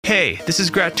Hey, this is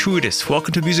Gratuitous.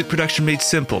 Welcome to Music Production Made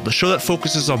Simple, the show that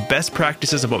focuses on best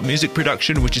practices about music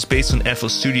production, which is based on FL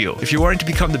Studio. If you're wanting to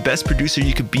become the best producer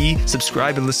you could be,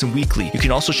 subscribe and listen weekly. You can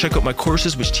also check out my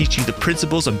courses, which teach you the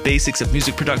principles and basics of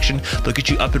music production. They'll get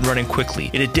you up and running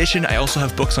quickly. In addition, I also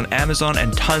have books on Amazon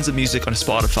and tons of music on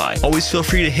Spotify. Always feel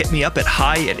free to hit me up at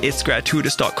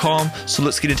hi@itsgratuitous.com. So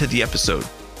let's get into the episode.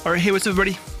 All right, hey, what's up,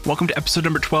 everybody? Welcome to episode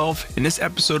number 12. In this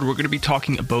episode, we're going to be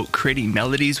talking about creating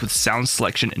melodies with sound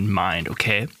selection in mind,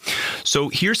 okay? So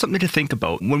here's something to think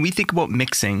about. When we think about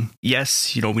mixing,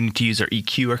 yes, we need to use our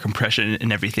EQ, our compression,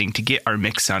 and everything to get our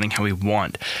mix sounding how we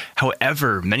want.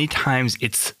 However, many times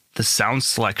it's the sound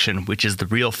selection, which is the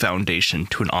real foundation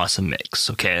to an awesome mix,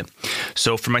 okay?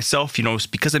 So for myself,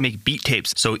 because I make beat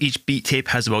tapes, so each beat tape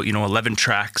has about, 11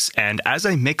 tracks. And as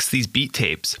I mix these beat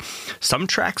tapes, some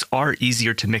tracks are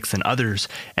easier to mix than others.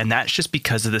 And that's just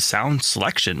because of the sound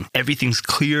selection. Everything's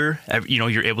clear,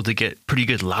 you're able to get pretty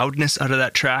good loudness out of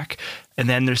that track. And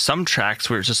then there's some tracks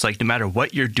where it's just like, no matter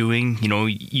what you're doing,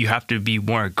 you have to be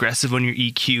more aggressive on your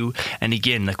EQ. And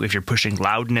again, like if you're pushing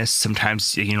loudness,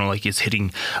 sometimes, like it's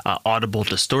hitting audible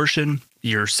distortion.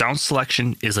 Your sound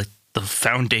selection is like the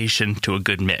foundation to a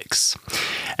good mix.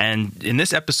 And in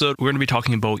this episode, we're going to be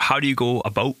talking about how do you go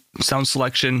about sound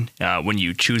selection when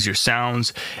you choose your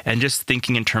sounds, and just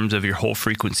thinking in terms of your whole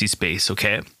frequency space,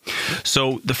 okay?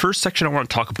 So the first section I want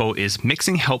to talk about is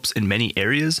mixing helps in many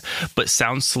areas, but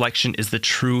sound selection is the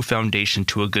true foundation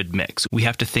to a good mix. We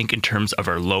have to think in terms of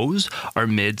our lows, our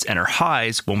mids, and our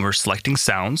highs when we're selecting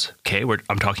sounds, okay?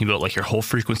 I'm talking about like your whole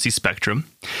frequency spectrum.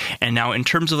 And now in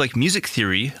terms of like music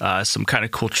theory, some kind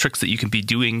of cool tricks that you can be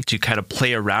doing to kind of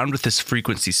play around with this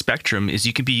frequency spectrum is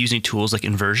you can be using tools like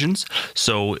inversions.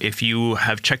 So if you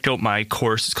have checked out my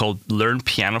course, it's called Learn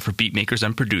Piano for Beat Makers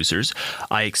and Producers.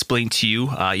 I explain to you,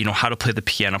 how to play the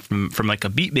piano from like a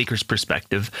beat maker's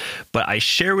perspective, but I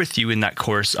share with you in that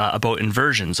course about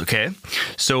inversions, okay?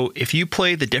 So if you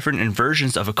play the different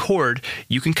inversions of a chord,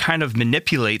 you can kind of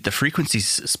manipulate the frequency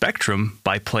spectrum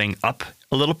by playing up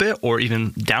a little bit or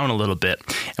even down a little bit.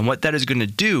 And what that is going to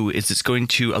do is it's going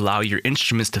to allow your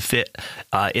instruments to fit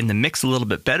in the mix a little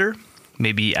bit better,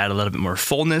 maybe add a little bit more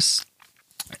fullness,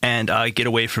 and get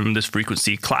away from this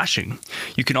frequency clashing.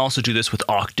 You can also do this with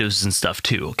octaves and stuff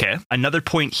too, okay? Another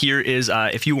point here is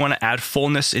if you want to add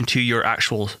fullness into your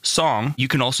actual song, you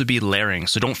can also be layering.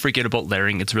 So don't forget about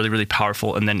layering. It's really, really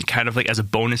powerful. And then kind of like as a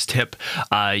bonus tip,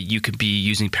 you could be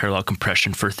using parallel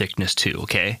compression for thickness too,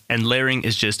 okay? And layering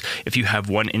is just, if you have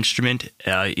one instrument,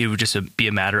 it would just be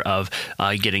a matter of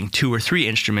getting 2 or 3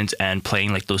 instruments and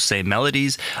playing like those same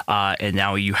melodies. And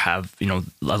now you have,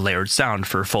 a layered sound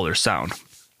for a fuller sound.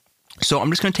 So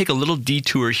I'm just going to take a little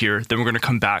detour here. Then we're going to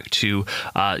come back to,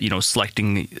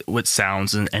 selecting what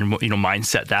sounds and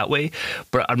mindset that way.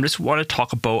 But I just want to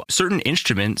talk about certain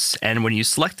instruments. And when you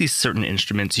select these certain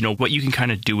instruments, what you can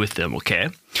kind of do with them, okay?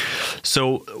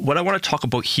 So what I want to talk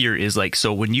about here is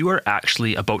so when you are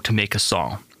actually about to make a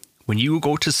song, when you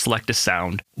go to select a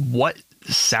sound, what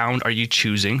sound are you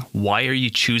choosing? Why are you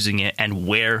choosing it? And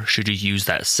where should you use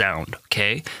that sound?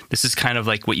 Okay. This is kind of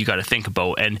like what you got to think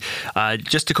about. And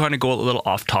just to kind of go a little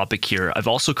off topic here, I've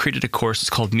also created a course.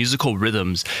 It's called Musical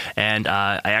Rhythms. And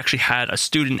I actually had a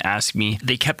student ask me,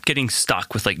 they kept getting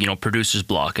stuck with producer's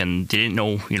block and they didn't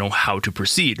know, how to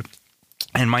proceed.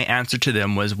 And my answer to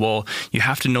them was, well, you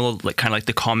have to know kind of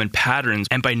the common patterns.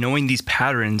 And by knowing these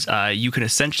patterns, you can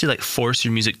essentially force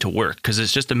your music to work, because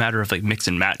it's just a matter of mix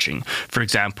and matching. For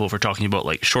example, if we're talking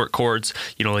about short chords,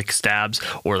 like stabs,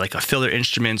 or a filler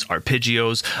instruments,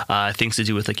 arpeggios, things to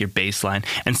do with your bass line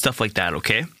and stuff like that,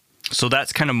 okay? So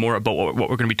that's kind of more about what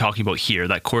we're going to be talking about here.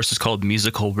 That course is called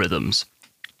Musical Rhythms.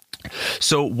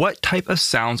 So what type of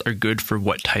sounds are good for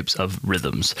what types of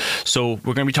rhythms? So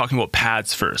we're going to be talking about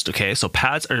pads first, okay? So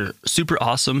pads are super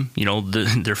awesome.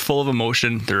 They're full of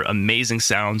emotion. They're amazing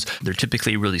sounds. They're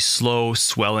typically really slow,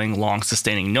 swelling, long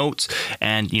sustaining notes,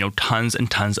 and, tons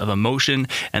and tons of emotion.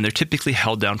 And they're typically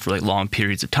held down for long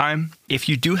periods of time. If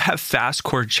you do have fast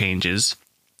chord changes,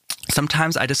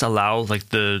 sometimes I just allow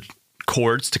the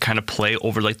chords to kind of play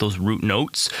over those root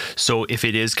notes. So if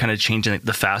it is kind of changing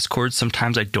the fast chords,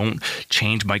 sometimes I don't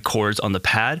change my chords on the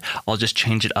pad. I'll just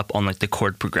change it up on the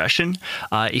chord progression.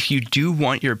 If you do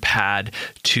want your pad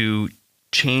to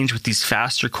change with these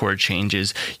faster chord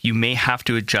changes, you may have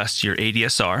to adjust your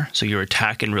ADSR, so your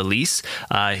attack and release,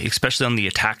 especially on the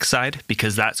attack side,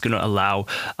 because that's going to allow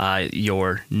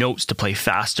your notes to play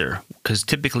faster. Because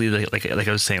typically, like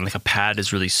I was saying, like a pad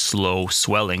is really slow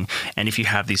swelling, and if you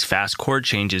have these fast chord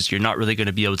changes, you're not really going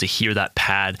to be able to hear that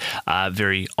pad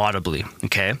very audibly.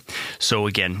 Okay, so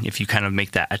again, if you kind of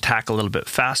make that attack a little bit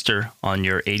faster on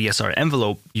your ADSR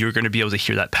envelope, you're going to be able to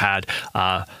hear that pad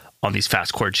on these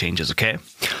fast chord changes, okay?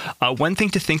 One thing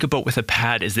to think about with a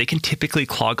pad is they can typically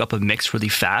clog up a mix really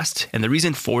fast. And the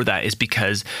reason for that is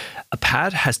because a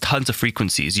pad has tons of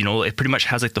frequencies. You know, it pretty much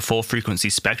has like the full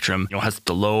frequency spectrum. You know, it has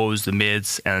the lows, the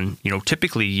mids, and, you know,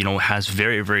 typically, you know, has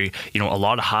very, very, you know, a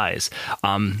lot of highs.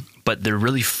 But they're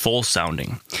really full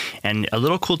sounding. And a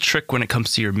little cool trick when it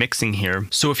comes to your mixing here.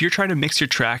 So if you're trying to mix your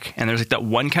track and there's like that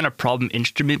one kind of problem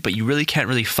instrument, but you really can't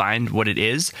really find what it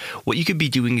is, what you could be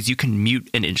doing is you can mute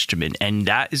an instrument, and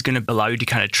that is going to allow you to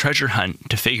kind of treasure hunt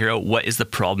to figure out what is the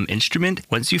problem instrument.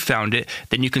 Once you found it,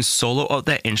 then you can solo out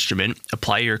that instrument,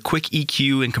 apply your quick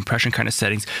EQ and compression kind of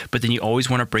settings, but then you always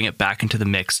want to bring it back into the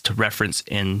mix to reference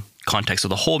in context of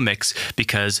the whole mix,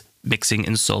 because mixing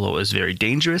in solo is very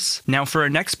dangerous. Now for our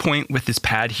next point with this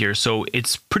pad here, so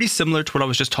it's pretty similar to what I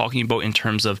was just talking about in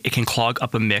terms of it can clog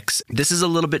up a mix. This is a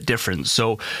little bit different.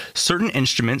 So certain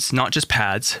instruments, not just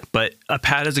pads, but a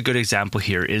pad is a good example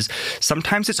here, is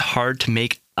sometimes it's hard to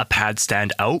make a pad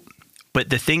stand out.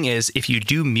 But the thing is, if you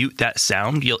do mute that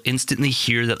sound, you'll instantly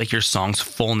hear that like your song's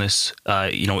fullness,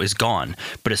 is gone.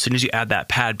 But as soon as you add that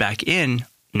pad back in,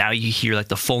 now you hear like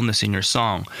the fullness in your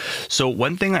song. So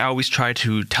one thing I always try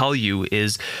to tell you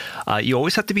is you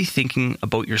always have to be thinking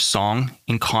about your song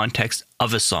in context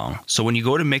of a song. So when you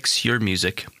go to mix your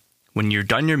music, when you're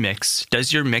done your mix,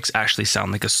 does your mix actually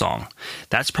sound like a song?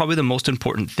 That's probably the most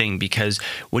important thing, because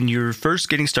when you're first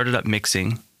getting started up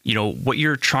mixing, you know, what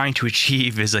you're trying to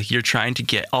achieve is like you're trying to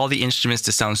get all the instruments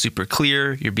to sound super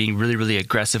clear. You're being really, really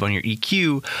aggressive on your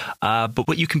EQ. But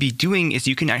what you can be doing is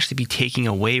you can actually be taking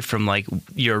away from like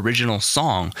your original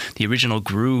song, the original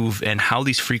groove, and how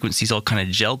these frequencies all kind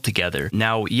of gelled together.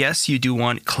 Now, yes, you do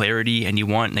want clarity and you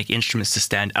want like instruments to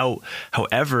stand out.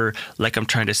 However, like I'm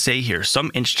trying to say here, some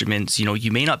instruments, you know,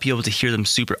 you may not be able to hear them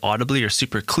super audibly or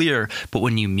super clear, but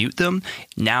when you mute them,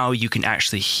 now you can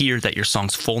actually hear that your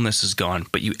song's fullness is gone,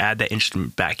 but you add that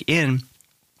instrument back in,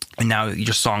 and now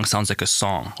your song sounds like a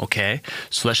song, okay?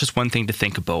 So that's just one thing to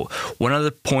think about. One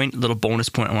other point, little bonus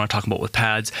point I want to talk about with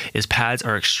pads is pads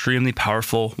are extremely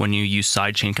powerful when you use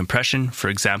sidechain compression. For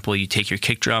example, you take your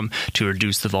kick drum to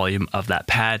reduce the volume of that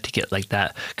pad to get like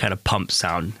that kind of pump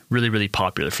sound. Really, really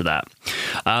popular for that.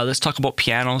 Let's talk about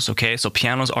pianos, okay? So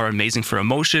pianos are amazing for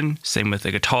emotion, same with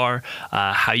the guitar.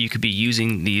 How you could be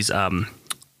using these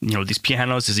these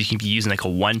pianos is you can be using like a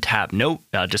one tap note,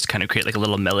 just kind of create like a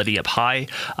little melody up high.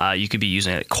 You could be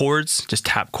using chords, just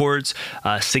tap chords.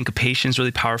 Syncopation is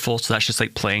really powerful. So that's just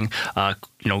like playing,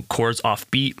 chords off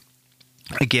beat.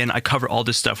 Again, I cover all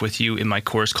this stuff with you in my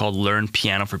course called Learn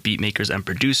Piano for Beat Makers and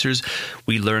Producers.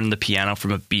 We learn the piano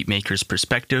from a beat maker's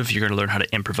perspective. You're going to learn how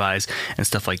to improvise and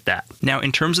stuff like that. Now,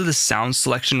 in terms of the sound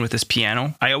selection with this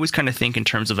piano, I always kind of think in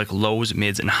terms of like lows,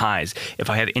 mids, and highs. If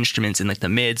I have instruments in like the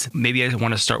mids, maybe I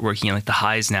want to start working in like the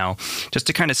highs now, just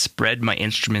to kind of spread my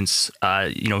instruments,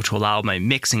 to allow my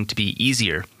mixing to be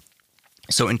easier.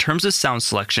 So in terms of sound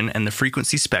selection and the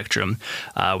frequency spectrum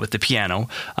with the piano,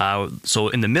 so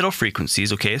in the middle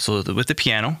frequencies, okay, so with the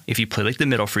piano, if you play like the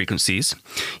middle frequencies,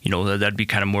 that'd be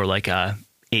kind of more like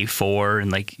A4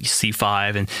 and like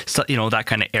C5 and that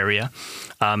kind of area.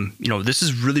 This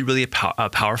is really, really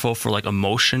powerful for like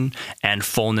emotion and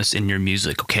fullness in your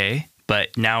music, okay?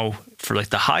 But now for like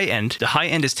the high end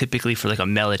is typically for like a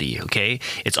melody, okay?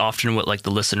 It's often what like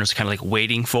the listeners kind of like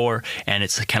waiting for, and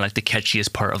it's kind of like the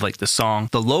catchiest part of like the song.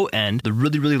 The low end, the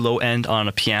really, really low end on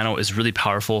a piano is really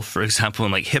powerful. For example,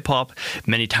 in like hip hop,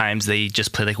 many times they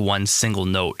just play like one single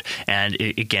note, and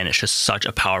again, it's just such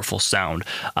a powerful sound.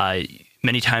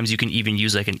 Many times you can even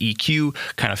use like an EQ,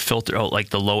 kind of filter out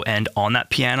like the low end on that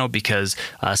piano, because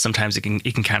sometimes it can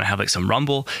kind of have like some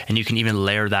rumble, and you can even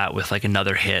layer that with like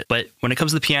another hit. But when it comes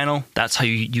to the piano, that's how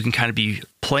you can kind of be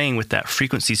playing with that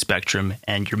frequency spectrum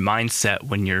and your mindset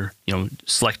when you're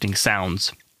selecting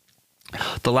sounds.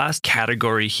 The last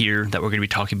category here that we're going to be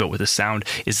talking about with the sound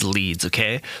is leads,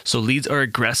 okay? So leads are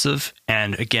aggressive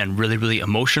and, again, really, really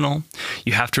emotional.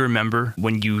 You have to remember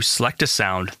when you select a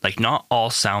sound, like not all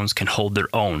sounds can hold their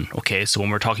own, okay? So when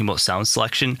we're talking about sound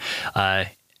selection,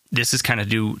 this is kind of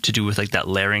to do with like that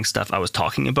layering stuff I was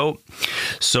talking about.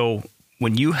 So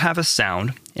when you have a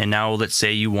sound, and now let's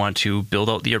say you want to build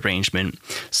out the arrangement,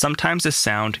 sometimes the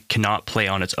sound cannot play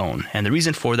on its own. And the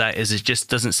reason for that is it just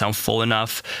doesn't sound full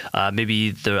enough. Maybe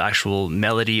the actual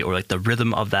melody or like the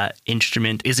rhythm of that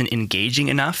instrument isn't engaging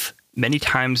enough. Many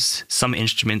times, some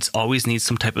instruments always need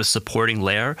some type of supporting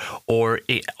layer, or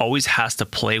it always has to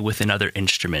play with another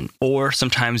instrument. Or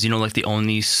sometimes, like they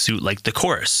only suit like the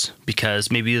chorus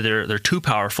because maybe they're too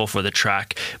powerful for the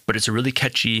track, but it's a really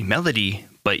catchy melody.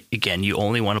 But again, you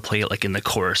only want to play it like in the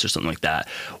chorus or something like that.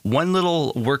 One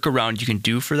little workaround you can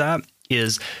do for that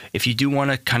is if you do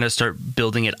want to kind of start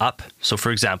building it up. So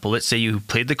for example, let's say you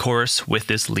played the chorus with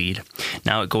this lead.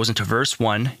 Now it goes into verse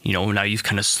 1, now you've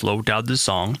kind of slowed down the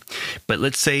song. But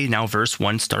let's say now verse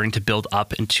 1 starting to build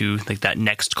up into like that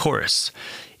next chorus.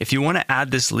 If you want to add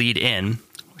this lead in,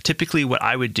 typically what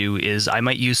I would do is I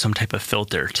might use some type of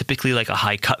filter, typically like a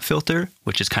high cut filter,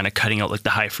 which is kind of cutting out like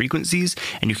the high frequencies,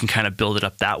 and you can kind of build it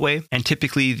up that way. And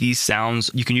typically these sounds,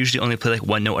 you can usually only play like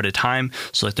one note at a time.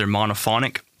 So like they're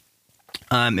monophonic.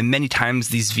 And many times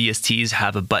these VSTs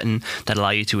have a button that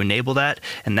allow you to enable that.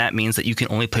 And that means that you can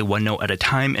only play one note at a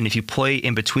time. And if you play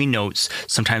in between notes,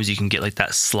 sometimes you can get like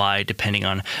that slide depending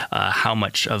on how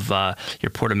much of your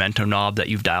portamento knob that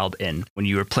you've dialed in. When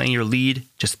you are playing your lead,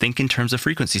 just think in terms of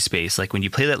frequency space. Like when you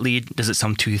play that lead, does it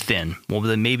sound too thin? Well,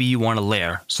 then maybe you want a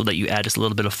layer so that you add just a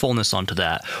little bit of fullness onto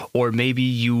that. Or maybe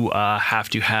you have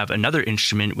to have another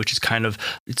instrument, which is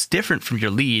it's different from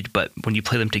your lead, but when you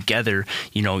play them together,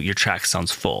 your track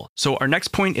sounds full. So our next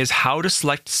point is how to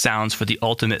select sounds for the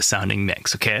ultimate sounding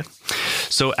mix, okay?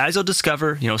 So as you'll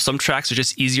discover, some tracks are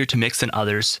just easier to mix than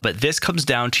others, but this comes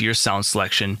down to your sound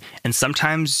selection. And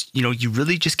sometimes, you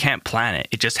really just can't plan it.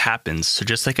 It just happens. So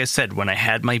just like I said, when I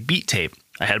had my beat tape,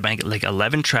 I had like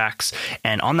 11 tracks,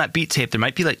 and on that beat tape, there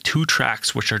might be like 2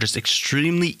 tracks which are just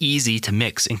extremely easy to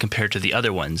mix in compared to the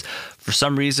other ones. For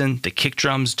some reason, the kick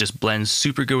drums just blend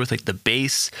super good with like the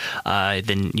bass.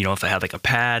 Then, if I have like a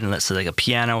pad and let's say like a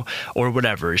piano or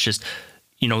whatever, it's just,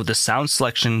 the sound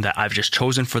selection that I've just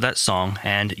chosen for that song.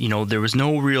 And, there was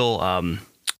no real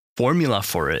formula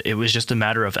for it. It was just a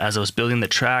matter of, as I was building the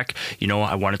track,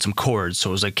 I wanted some chords. So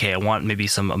it was like, okay, I want maybe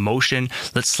some emotion.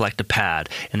 Let's select a pad.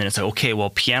 And then it's like, okay, well,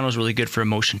 piano is really good for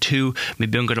emotion too.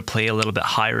 Maybe I'm going to play a little bit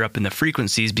higher up in the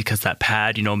frequencies because that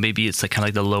pad, maybe it's like kind of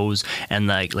like the lows and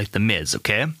like the mids.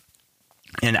 Okay.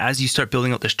 And as you start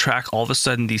building out this track, all of a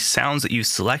sudden these sounds that you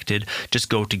selected just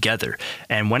go together.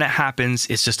 And when it happens,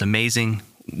 it's just amazing.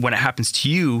 When it happens to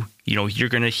you, you're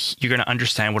gonna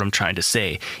understand what I'm trying to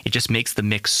say. It just makes the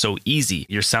mix so easy.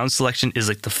 Your sound selection is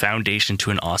like the foundation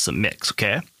to an awesome mix,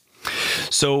 okay?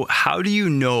 So how do you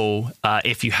know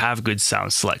if you have good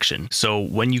sound selection? So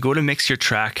when you go to mix your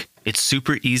track, it's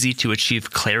super easy to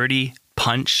achieve clarity,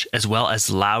 punch, as well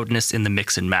as loudness in the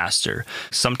mix and master.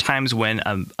 Sometimes when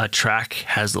a track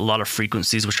has a lot of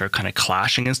frequencies which are kind of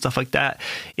clashing and stuff like that,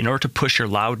 in order to push your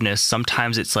loudness,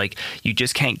 sometimes it's like you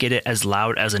just can't get it as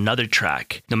loud as another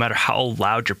track. No matter how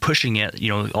loud you're pushing it,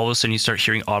 all of a sudden you start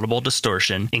hearing audible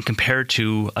distortion in compared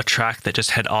to a track that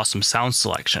just had awesome sound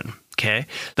selection. Okay,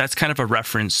 that's kind of a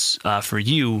reference for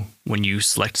you when you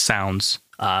select sounds.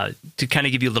 To kind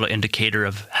of give you a little indicator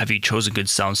of have you chosen good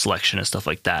sound selection and stuff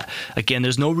like that. Again,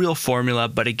 there's no real formula,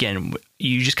 but again,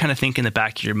 you just kind of think in the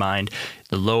back of your mind,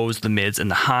 the lows, the mids,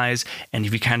 and the highs. And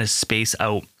if you kind of space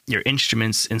out your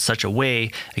instruments in such a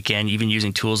way, again, even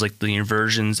using tools like the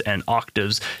inversions and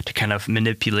octaves to kind of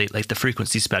manipulate like the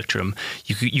frequency spectrum,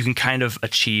 you can kind of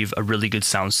achieve a really good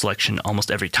sound selection almost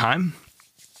every time.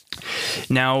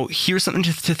 Now, here's something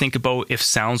to think about if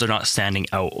sounds are not standing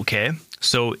out, okay?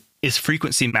 So is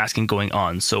frequency masking going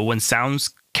on? So when sounds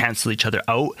cancel each other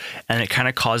out and it kind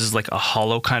of causes like a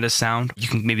hollow kind of sound, you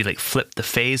can maybe like flip the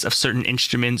phase of certain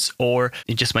instruments, or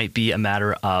it just might be a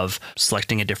matter of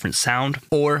selecting a different sound,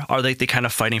 or are they kind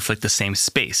of fighting for like the same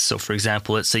space? So for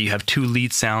example, let's say you have 2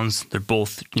 lead sounds, they're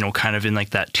both kind of in like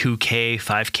that 2K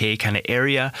 5K kind of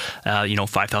area,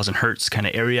 5,000 hertz kind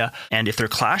of area, and if they're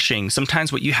clashing,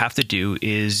 sometimes what you have to do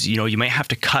is you might have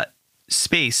to cut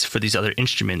space for these other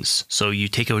instruments. So you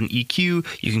take out an EQ,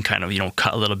 you can kind of,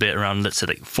 cut a little bit around, let's say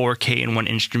like 4K in one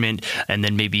instrument, and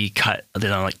then maybe cut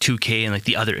then on like 2K in like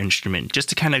the other instrument, just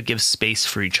to kind of give space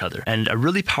for each other. And a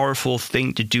really powerful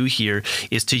thing to do here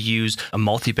is to use a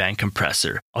multi-band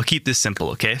compressor. I'll keep this simple,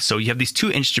 okay? So you have these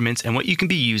 2 instruments, and what you can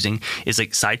be using is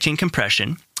like sidechain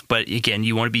compression, but again,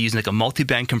 you want to be using like a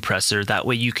multi-band compressor. That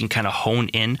way you can kind of hone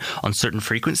in on certain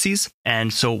frequencies.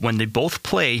 And so when they both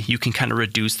play, you can kind of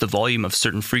reduce the volume of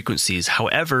certain frequencies.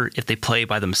 However, if they play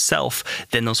by themselves,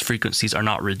 then those frequencies are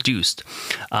not reduced.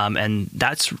 And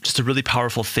that's just a really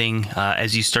powerful thing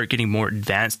as you start getting more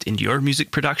advanced in your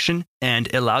music production. And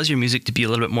it allows your music to be a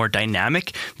little bit more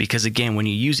dynamic because, again, when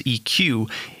you use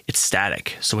EQ, it's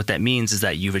static. So what that means is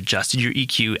that you've adjusted your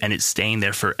EQ and it's staying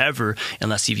there forever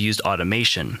unless you've used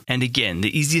automation. And again,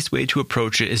 the easiest way to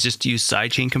approach it is just to use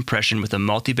sidechain compression with a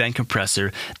multi-band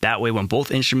compressor. That way, when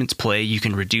both instruments play, you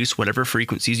can reduce whatever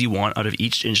frequencies you want out of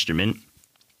each instrument.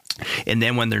 And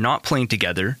then when they're not playing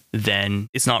together, then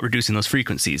it's not reducing those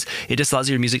frequencies. It just allows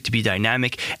your music to be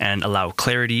dynamic and allow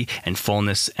clarity and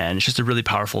fullness. And it's just a really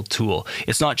powerful tool.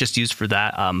 It's not just used for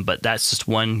that, but that's just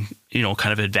one,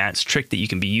 kind of advanced trick that you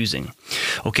can be using.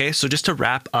 Okay, so just to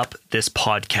wrap up this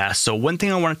podcast. So one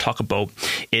thing I want to talk about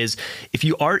is if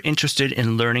you are interested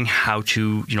in learning how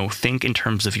to, think in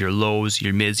terms of your lows,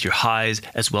 your mids, your highs,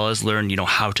 as well as learn,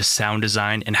 how to sound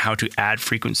design and how to add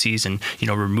frequencies and,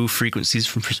 remove frequencies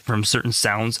from certain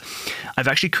sounds, I've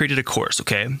actually created a course,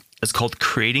 okay? It's called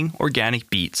Creating Organic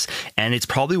Beats, and it's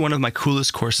probably one of my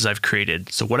coolest courses I've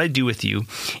created. So what I do with you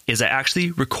is I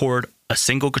actually record a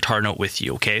single guitar note with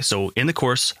you, okay? So in the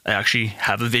course, I actually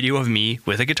have a video of me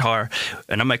with a guitar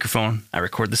and a microphone. I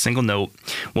record the single note.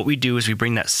 What we do is we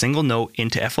bring that single note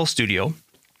into FL Studio,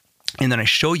 and then I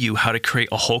show you how to create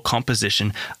a whole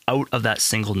composition out of that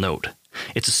single note.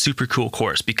 It's a super cool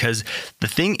course because the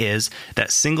thing is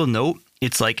that single note,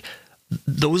 it's like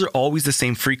those are always the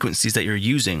same frequencies that you're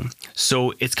using.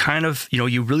 So it's kind of,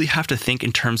 you really have to think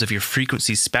in terms of your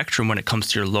frequency spectrum when it comes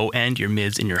to your low end, your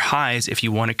mids, and your highs if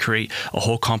you want to create a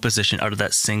whole composition out of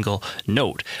that single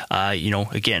note.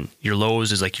 Again, your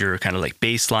lows is like your kind of like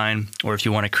bass line, or if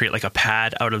you want to create like a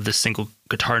pad out of the single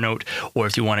guitar note, or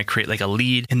if you want to create like a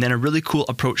lead. And then a really cool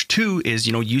approach too is,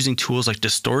 using tools like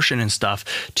distortion and stuff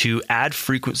to add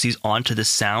frequencies onto the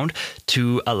sound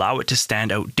to allow it to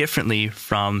stand out differently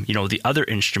from, the other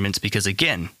instruments, because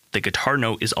again, the guitar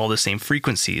note is all the same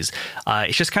frequencies.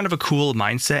 It's just kind of a cool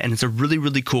mindset, and it's a really,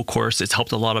 really cool course. It's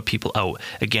helped a lot of people out.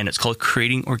 Again, it's called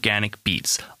Creating Organic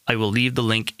Beats. I will leave the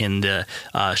link in the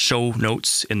show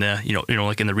notes in the,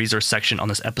 like in the resource section on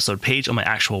this episode page on my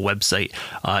actual website.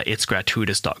 It's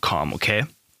gratuitous.com. Okay.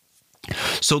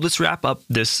 So let's wrap up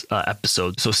this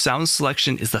episode. So sound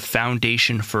selection is the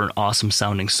foundation for an awesome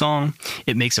sounding song.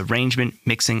 It makes arrangement,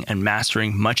 mixing, and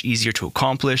mastering much easier to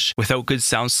accomplish. Without good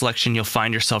sound selection, you'll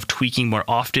find yourself tweaking more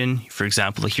often. For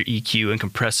example, like your EQ and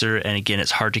compressor. And again, it's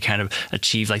hard to kind of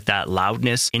achieve like that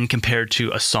loudness in compared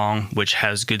to a song which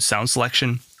has good sound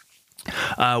selection.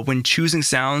 When choosing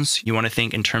sounds, you want to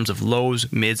think in terms of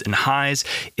lows, mids, and highs.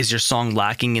 Is your song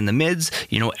lacking in the mids?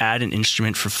 Add an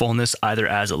instrument for fullness, either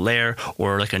as a layer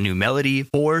or like a new melody,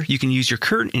 or you can use your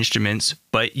current instruments,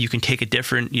 but you can take a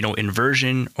different,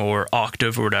 inversion or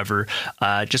octave or whatever,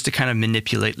 just to kind of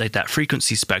manipulate like that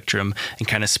frequency spectrum and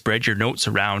kind of spread your notes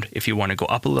around if you want to go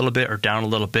up a little bit or down a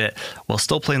little bit while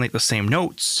still playing like the same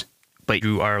notes. But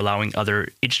you are allowing other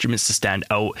instruments to stand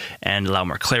out and allow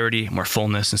more clarity, more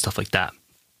fullness, and stuff like that.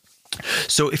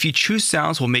 So if you choose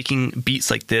sounds while making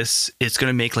beats like this, it's going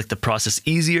to make like the process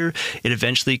easier. It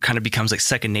eventually kind of becomes like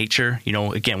second nature.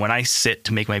 Again, when I sit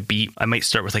to make my beat, I might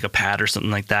start with like a pad or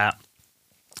something like that.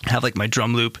 Have like my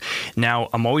drum loop. Now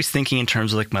I'm always thinking in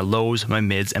terms of like my lows, my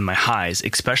mids, and my highs,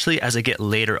 especially as I get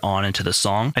later on into the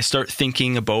song. I start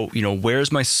thinking about,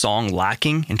 where's my song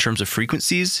lacking in terms of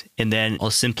frequencies? And then I'll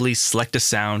simply select a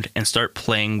sound and start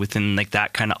playing within like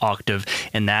that kind of octave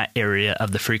in that area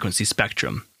of the frequency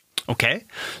spectrum. Okay,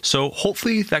 so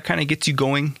hopefully that kind of gets you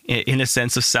going in a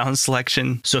sense of sound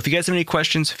selection. So if you guys have any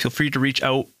questions, feel free to reach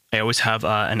out. I always have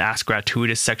an Ask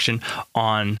Gratuitous section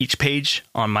on each page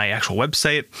on my actual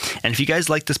website. And if you guys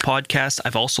like this podcast,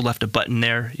 I've also left a button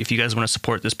there. If you guys want to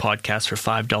support this podcast for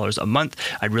 $5 a month,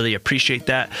 I'd really appreciate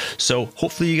that. So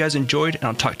hopefully you guys enjoyed, and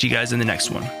I'll talk to you guys in the next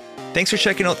one. Thanks for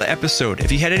checking out the episode.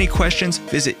 If you had any questions,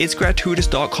 visit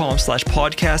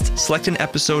itsgratuitous.com/podcast, select an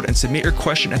episode, and submit your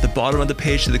question at the bottom of the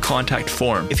page to the contact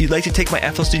form. If you'd like to take my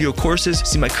FL Studio courses,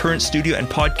 see my current studio and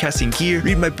podcasting gear,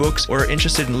 read my books, or are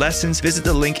interested in lessons, visit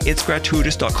the link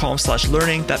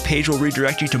itsgratuitous.com/learning. That page will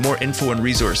redirect you to more info and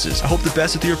resources. I hope the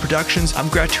best with your productions. I'm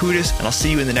Gratuitous, and I'll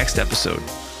see you in the next episode.